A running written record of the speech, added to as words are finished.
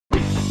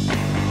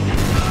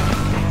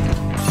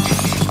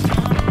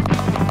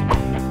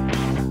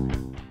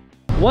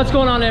What's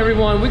going on,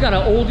 everyone? We got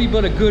an oldie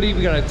but a goodie.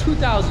 We got a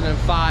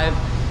 2005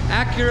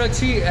 Acura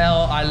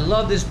TL. I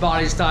love this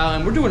body style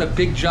and we're doing a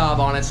big job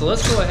on it. So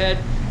let's go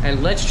ahead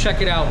and let's check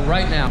it out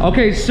right now.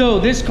 Okay, so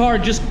this car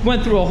just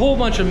went through a whole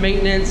bunch of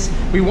maintenance.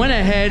 We went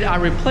ahead, I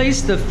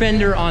replaced the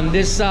fender on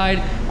this side.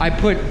 I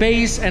put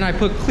base and I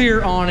put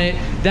clear on it.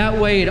 That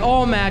way it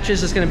all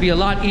matches. It's gonna be a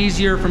lot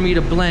easier for me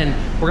to blend.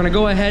 We're gonna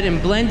go ahead and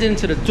blend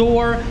into the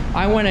door.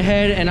 I went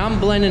ahead and I'm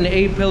blending the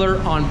A-pillar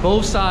on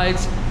both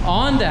sides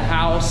on the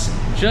house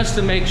just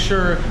to make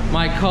sure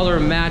my color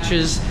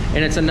matches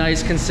and it's a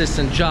nice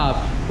consistent job.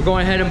 We're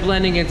going ahead and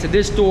blending into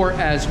this door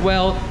as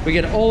well. We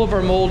get all of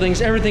our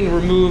moldings, everything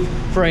removed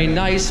for a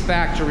nice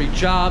factory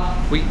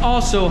job. We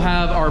also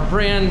have our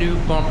brand new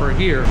bumper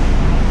here.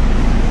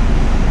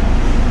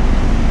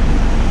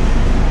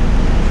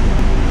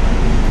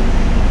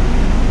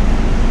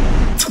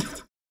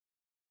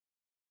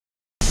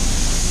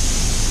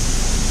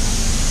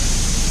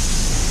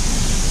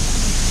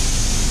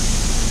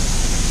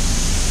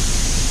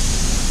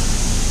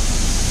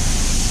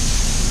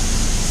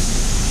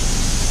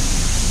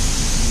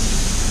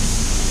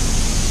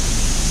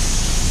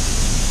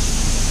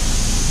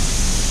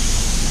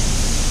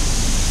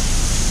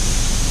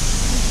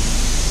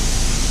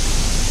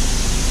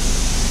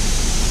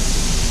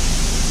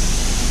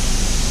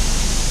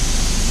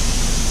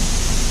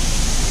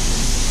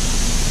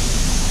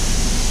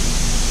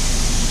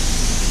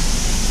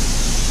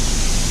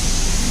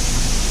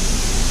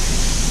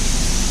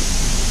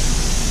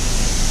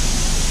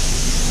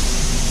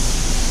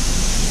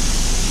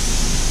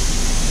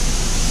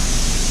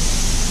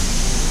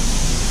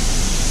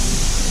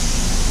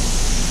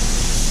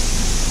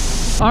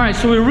 All right,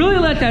 so we really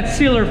let that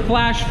sealer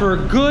flash for a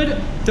good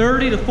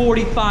 30 to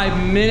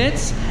 45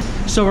 minutes.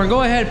 So we're gonna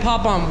go ahead and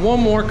pop on one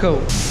more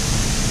coat.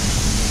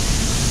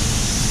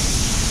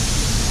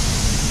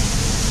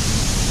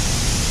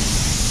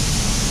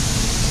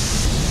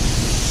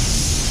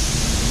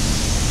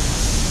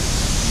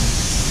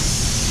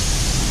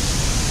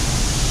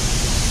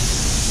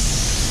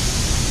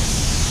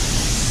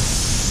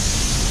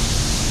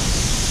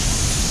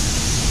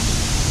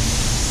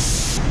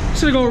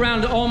 I'm gonna go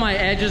around all my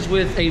edges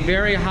with a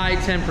very high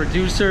temp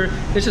reducer.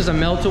 This is a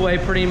melt away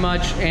pretty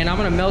much, and I'm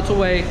gonna melt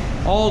away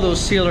all those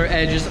sealer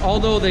edges,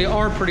 although they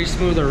are pretty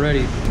smooth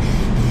already.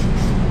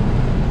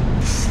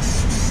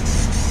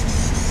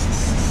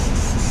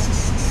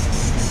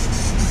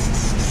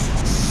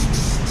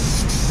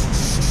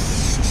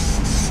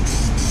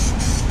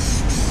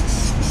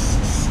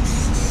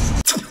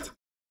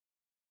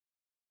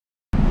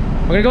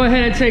 I'm gonna go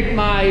ahead and take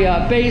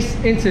my base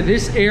into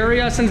this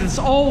area. Since it's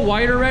all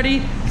white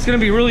already, it's gonna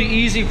be really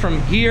easy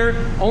from here.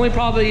 Only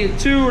probably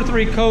 2 or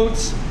 3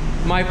 coats.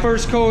 My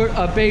first coat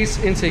of base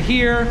into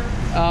here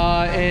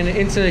and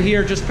into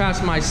here just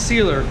past my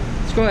sealer.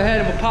 Let's go ahead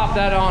and we'll pop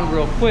that on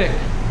real quick.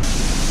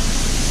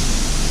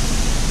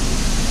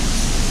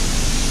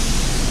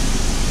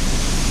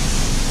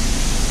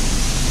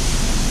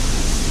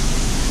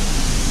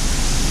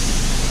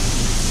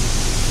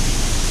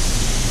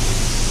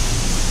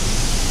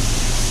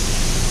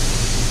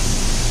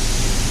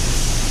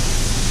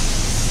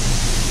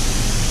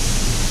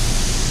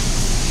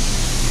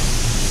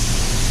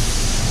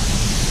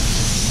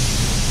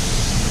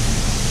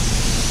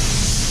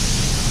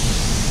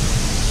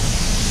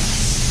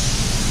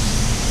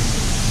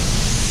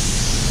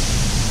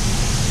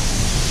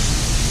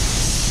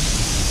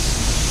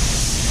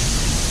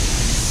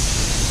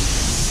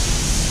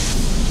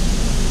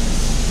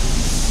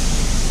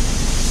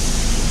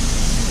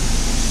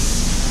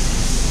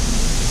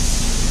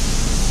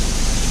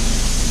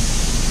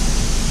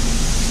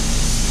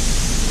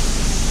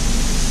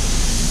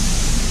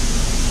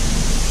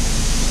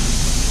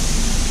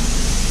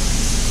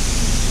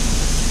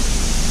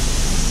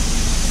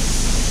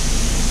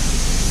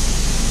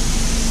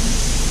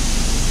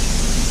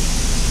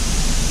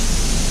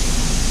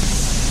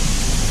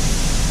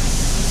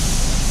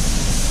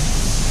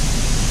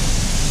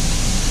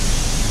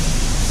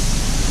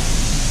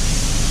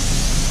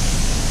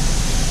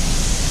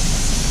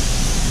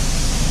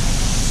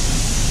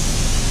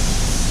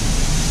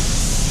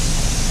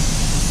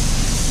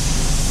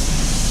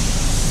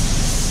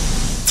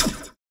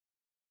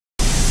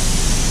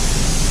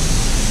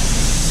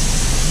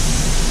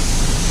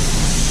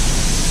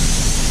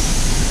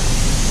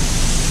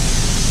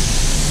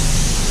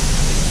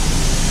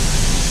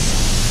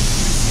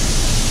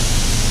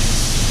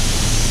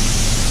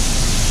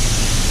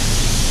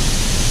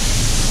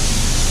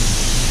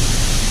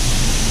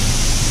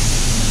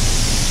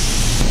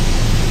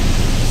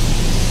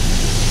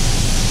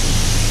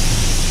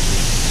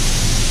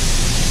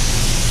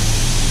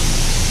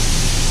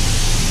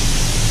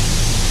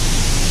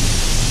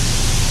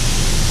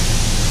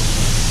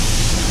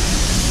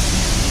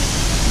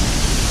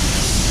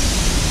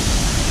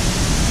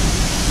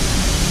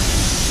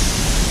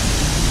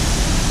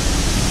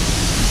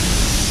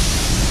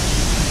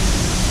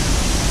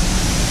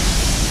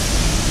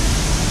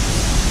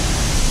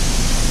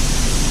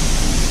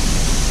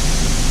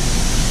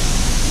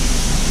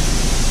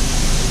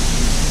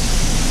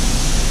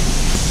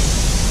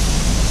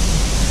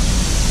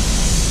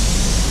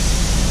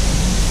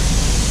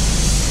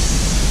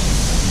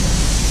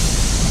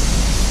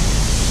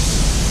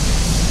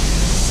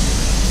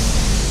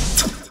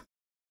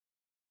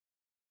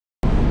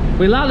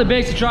 We allowed the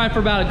base to dry for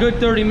about a good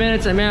 30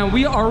 minutes, and man,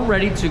 we are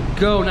ready to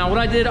go. Now, what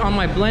I did on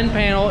my blend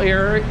panel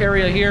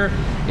area here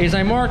is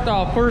I marked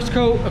off first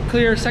coat of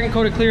clear, second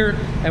coat of clear,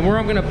 and where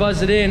I'm gonna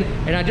buzz it in,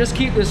 and I just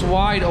keep this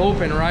wide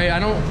open, right? I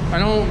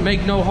don't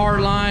make no hard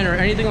line or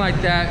anything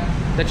like that.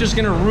 That's just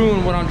gonna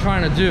ruin what I'm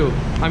trying to do.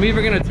 I'm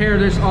even gonna tear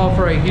this off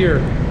right here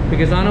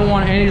because I don't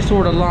want any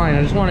sort of line.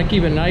 I just wanna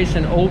keep it nice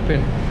and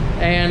open.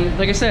 And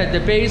like I said,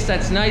 the base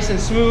that's nice and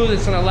smooth,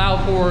 it's gonna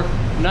allow for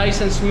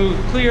nice and smooth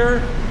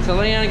clear to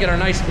land, get our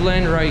nice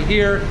blend right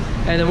here.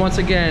 And then once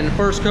again,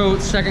 first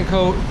coat, second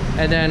coat,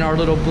 and then our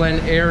little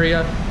blend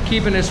area,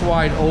 keeping this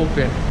wide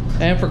open.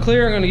 And for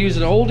clear, I'm gonna use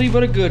an oldie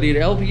but a goodie,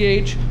 the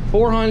LPH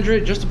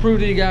 400, just to prove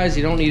to you guys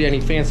you don't need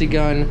any fancy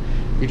gun.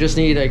 You just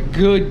need a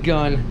good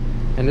gun.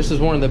 And this is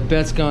one of the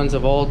best guns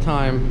of all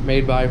time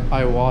made by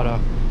Iwata.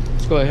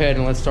 Let's go ahead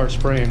and let's start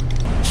spraying.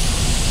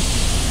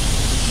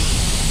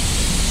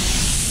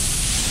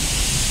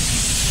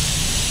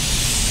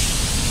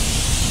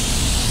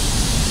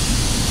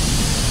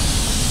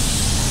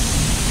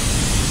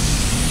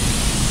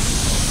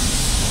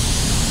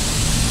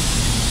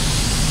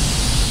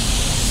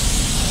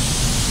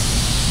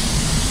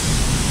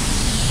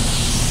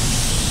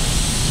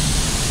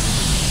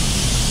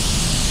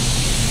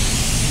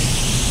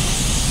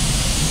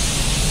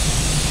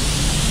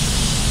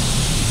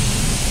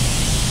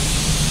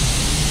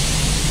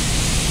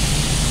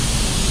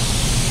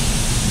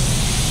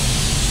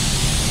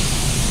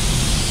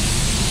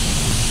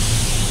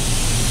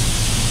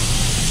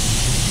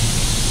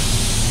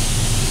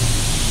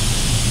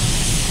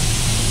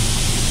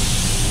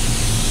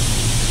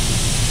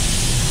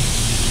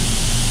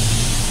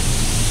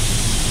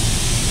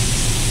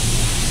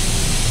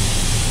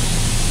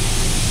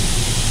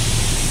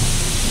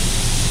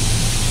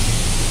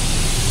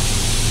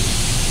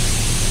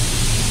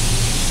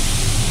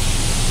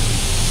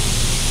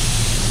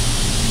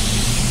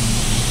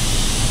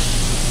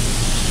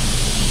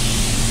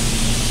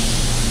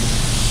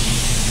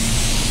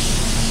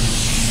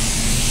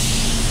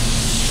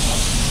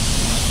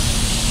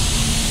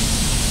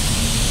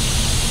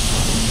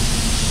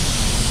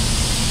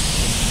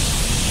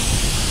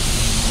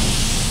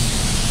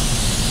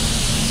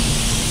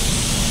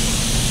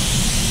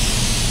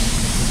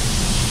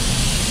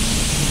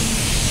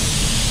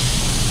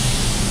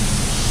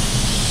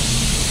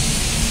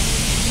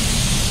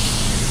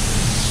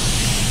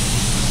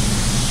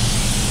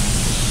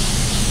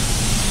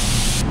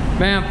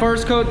 Man,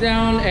 first coat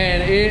down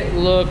and it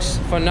looks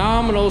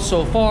phenomenal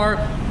so far.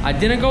 I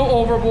didn't go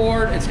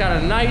overboard. It's got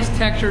a nice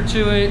texture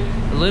to it,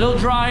 a little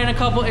dry in a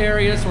couple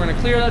areas. So we're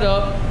gonna clear that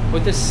up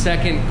with the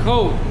second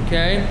coat,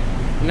 okay?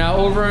 Now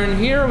over in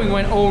here, we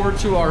went over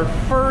to our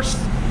first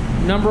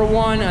number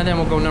one, and then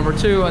we'll go number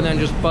two, and then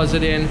just buzz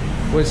it in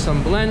with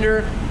some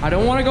blender. I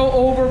don't wanna go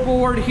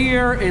overboard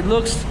here. It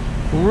looks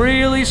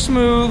really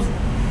smooth,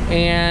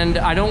 and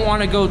I don't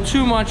want to go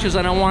too much because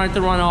I don't want it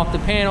to run off the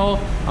panel.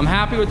 I'm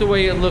happy with the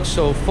way it looks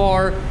so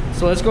far.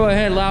 So let's go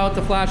ahead, allow it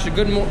to flash a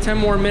good 10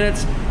 more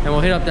minutes, and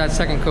we'll hit up that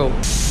second coat.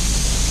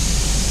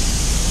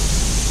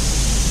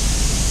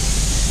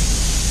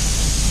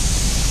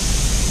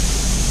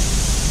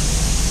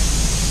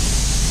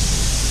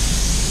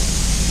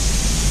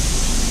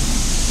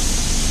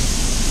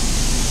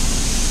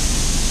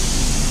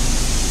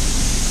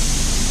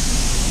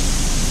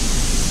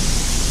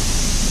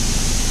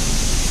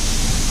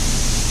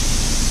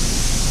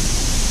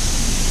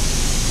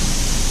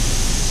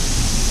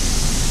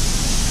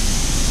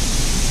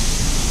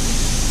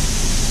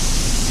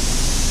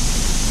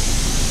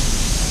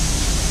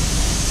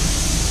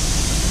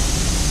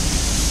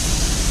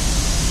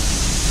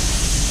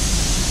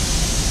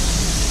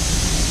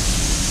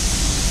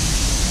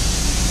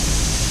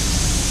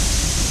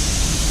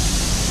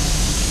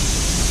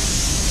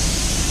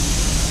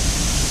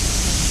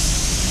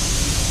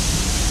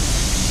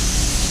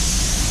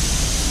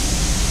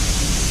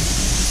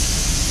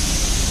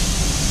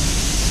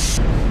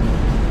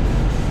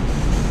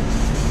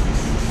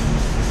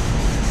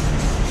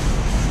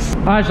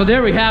 All right, so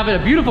there we have it.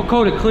 A beautiful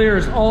coat of clear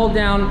is all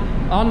down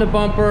on the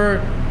bumper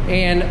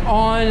and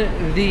on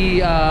the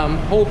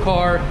whole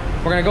car.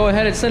 We're gonna go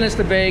ahead and send this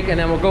to bake, and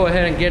then we'll go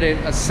ahead and get it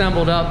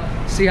assembled up,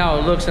 see how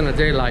it looks in the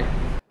daylight.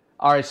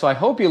 All right, so I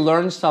hope you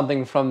learned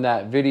something from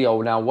that video.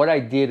 Now, what I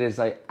did is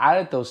I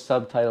added those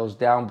subtitles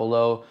down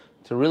below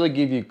to really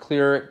give you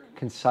clear,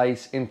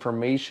 concise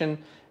information.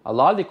 A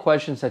lot of the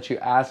questions that you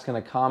ask in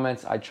the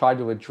comments, I tried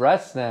to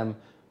address them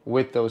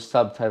with those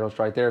subtitles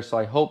right there. So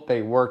I hope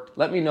they worked.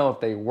 Let me know if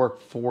they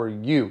worked for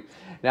you.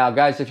 Now,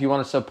 guys, if you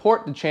want to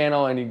support the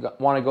channel and you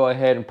want to go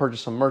ahead and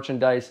purchase some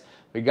merchandise,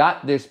 we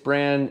got this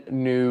brand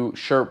new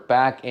shirt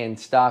back in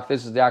stock.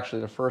 This is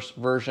actually the first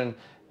version.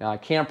 Now, I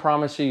can't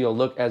promise you you'll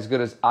look as good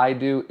as I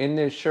do in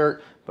this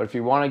shirt, but if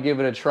you want to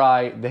give it a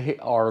try, they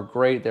are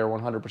great. They're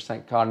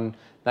 100% cotton,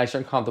 nice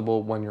and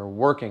comfortable when you're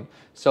working.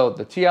 So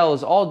the TL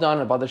is all done.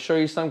 I'm about to show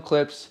you some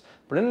clips.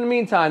 But in the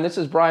meantime, this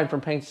is Brian from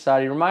Paint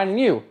Society reminding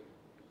you,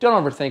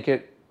 don't overthink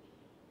it.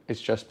 It's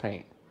just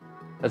paint.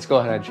 Let's go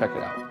ahead and check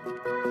it out.